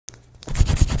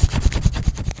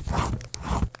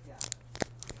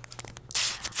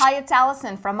Hi, it's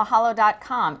Allison from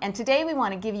mahalodotcom, and today we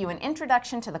want to give you an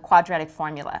introduction to the quadratic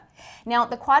formula. Now,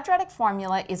 the quadratic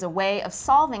formula is a way of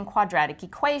solving quadratic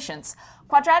equations.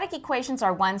 Quadratic equations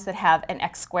are ones that have an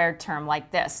x squared term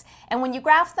like this, and when you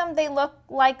graph them, they look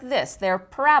like this. They're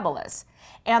parabolas,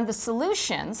 and the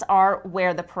solutions are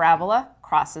where the parabola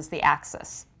crosses the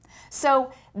axis.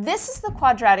 So this is the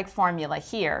quadratic formula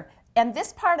here, and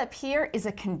this part up here is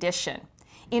a condition.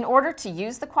 In order to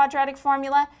use the quadratic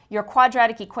formula, your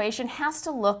quadratic equation has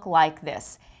to look like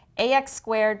this: ax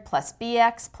squared plus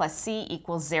bx plus c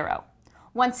equals 0.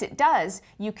 Once it does,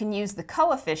 you can use the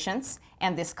coefficients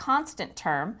and this constant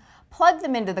term, plug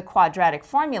them into the quadratic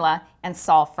formula, and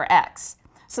solve for x.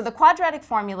 So the quadratic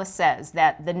formula says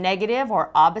that the negative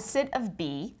or opposite of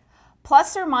b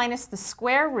plus or minus the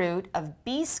square root of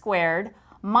b squared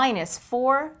minus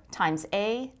 4 times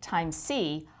a times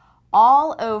c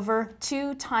all over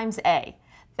 2 times a.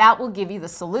 That will give you the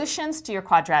solutions to your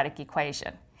quadratic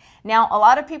equation. Now, a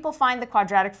lot of people find the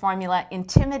quadratic formula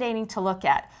intimidating to look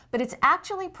at, but it's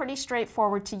actually pretty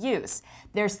straightforward to use.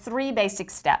 There's 3 basic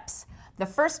steps. The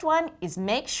first one is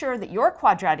make sure that your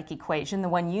quadratic equation, the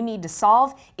one you need to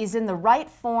solve, is in the right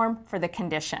form for the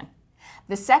condition.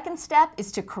 The second step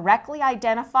is to correctly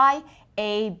identify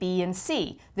a, b, and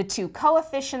c, the 2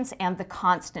 coefficients and the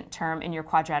constant term in your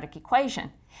quadratic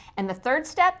equation. And the third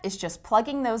step is just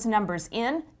plugging those numbers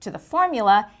in to the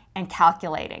formula and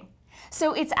calculating.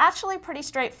 So it's actually pretty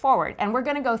straightforward, and we're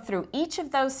going to go through each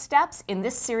of those steps in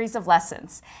this series of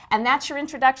lessons. And that's your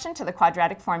introduction to the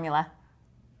quadratic formula.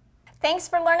 Thanks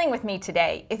for learning with me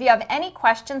today. If you have any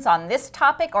questions on this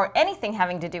topic or anything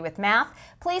having to do with math,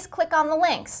 please click on the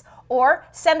links or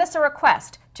send us a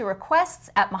request to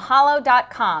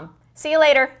requests@mahalodotcom. See you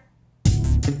later.